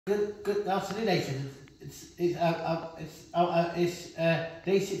Good afternoon, Nathan. It's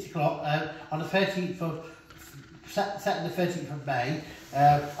day 6 o'clock on the 13th of Saturday the 13th of May.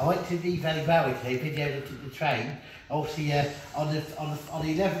 I went to the Valley Railway today, videoed the train. Obviously, on the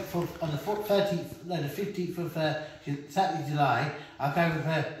 11th of, on the 13th, no, the 15th of Saturday, July, I'll go with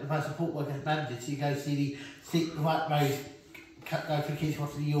my support worker manager to go see the White Rose go for King's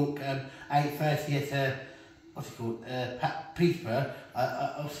Cross to New York 8:30 at what's it called? Peterborough.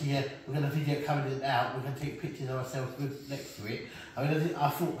 Obviously, we're going to video coming in out. We're going to take pictures of ourselves next to it. I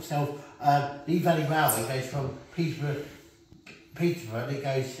thought to myself, the Valley Railway goes from Peterborough, and it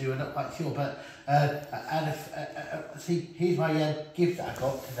goes to, I'm not quite sure, but see, here's my gift that I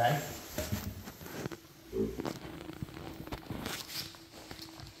got today.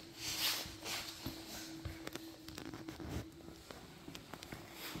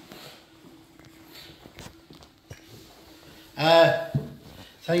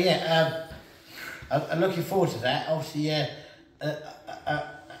 So yeah, I'm looking forward to that. Obviously,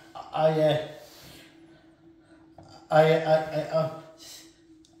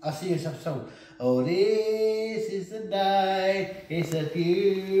 I'll see you some song. Oh, this is the night. It's a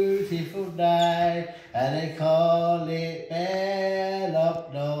beautiful night, and they call it Belle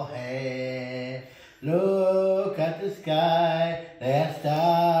of No Hair. Look at the sky, there are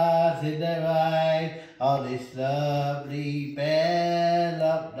stars in their eyes on this lovely Belle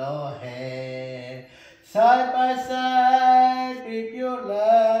of No Hair. Side by side with your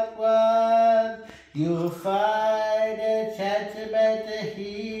loved one, you'll find a sentiment to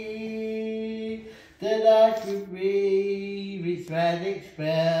hear. The night will breathe its magic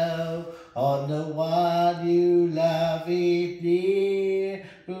spell on the one you love is near.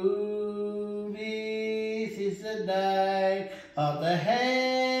 Ooh, this is the night of the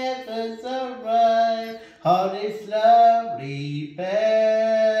heavens arise on this lovely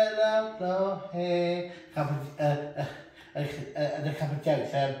Belle of No Hair. A couple of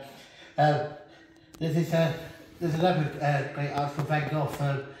jokes. There's another great art from Van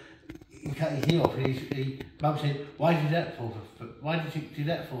Gogh. He cut his heel off, and his mum said, "Why did you do that for? Why did you do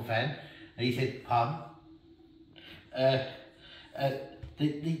that for, Van?" And he said, "Pardon."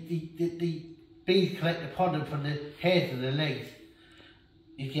 The bees collect the pollen from the hairs and the legs.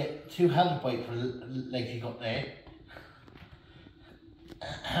 You get 200 weight for the legs you got there.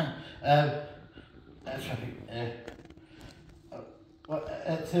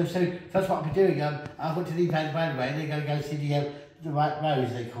 So that's what I'll be doing. I want to leave Van Railway, and they're going to go see the White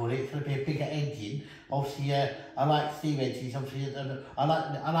Rose, they call it. It's going to be a bigger engine. Obviously, I like steam engines. Obviously, I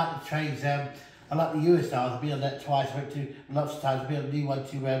like the trains. I like the Eurostars. I've been on that twice. I went to lots of times. I've been on the new one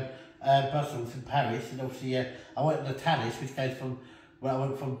to Brussels and Paris, and obviously I went on the Thalys, which goes from I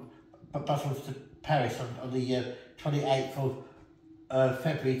went from Brussels to Paris on the 28th of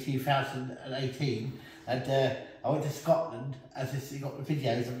February 2018, and I went to Scotland, as you got the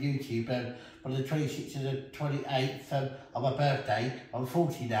videos on YouTube, on the 26th and the 28th on my birthday. I'm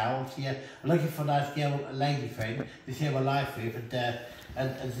 40 now. Obviously, I'm looking for a nice girl, a lady friend to share my life with, and to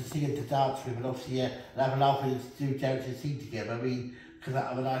sing and to dance with, and obviously and have a laugh with, and do jokes and sing together. I mean, because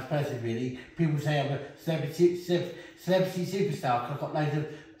I'm a nice person, really. People say I'm a celebrity superstar, because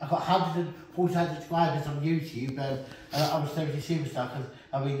I've got 140,000 subscribers on YouTube, and I'm a celebrity superstar, because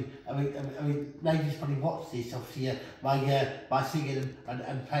I mean, ladies probably watch this, obviously, my singing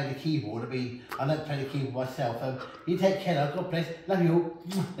and playing the keyboard. I mean, I don't play the keyboard myself. You take care, God bless, love you all.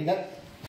 There you go.